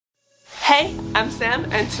Hey, I'm Sam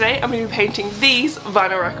and today I'm going to be painting these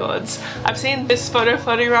vinyl records. I've seen this photo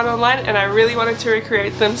floating around online and I really wanted to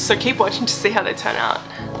recreate them, so keep watching to see how they turn out.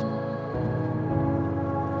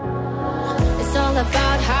 It's all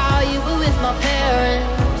about how you were with my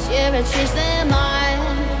parents. Yeah, and changed their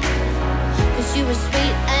mind. Cause you were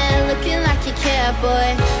sweet and looking like you cared,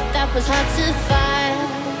 boy. That was hard to find.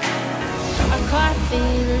 I caught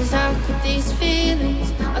feelings, how could these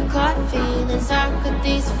feelings? I caught feelings, how could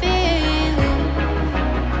these feelings?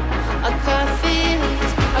 I caught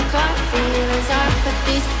feelings, how could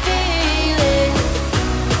these feelings?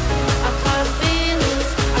 I caught feelings,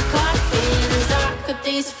 how could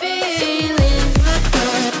these feelings?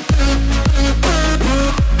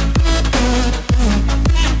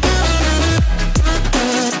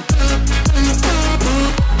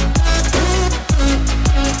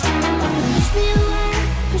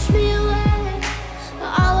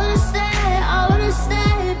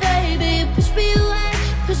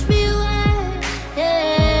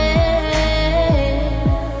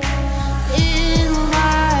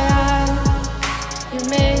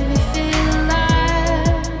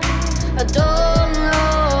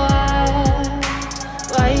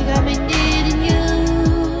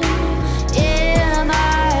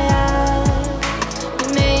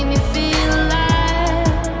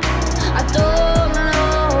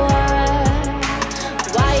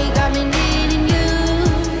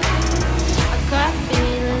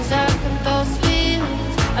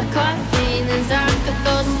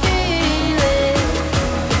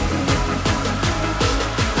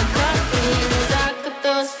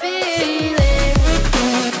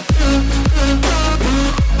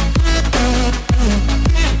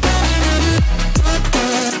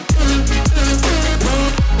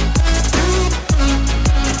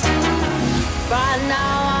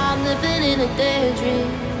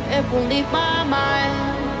 It won't leave my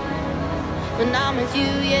mind. When I'm with you,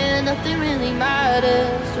 yeah, nothing really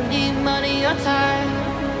matters. Don't need money or time.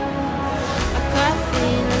 I got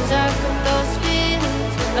feelings, I got those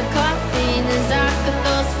feelings. I got feelings, I got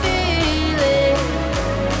those feelings.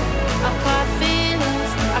 I got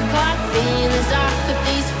feelings, I got feelings, I got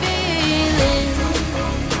these feelings.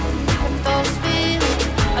 I got those feelings,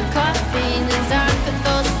 I got feelings, I got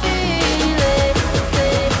those feelings.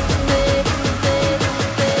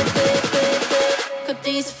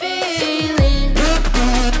 These feelings.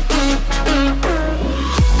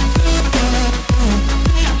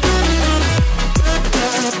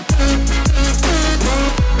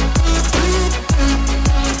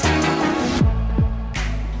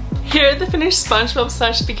 Here are the finished Spongebob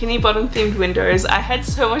 / Bikini Bottom themed windows. I had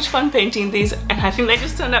so much fun painting these and I think they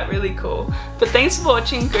just turned out really cool. But thanks for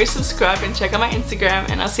watching, go subscribe and check out my Instagram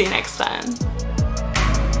and I'll see you next time.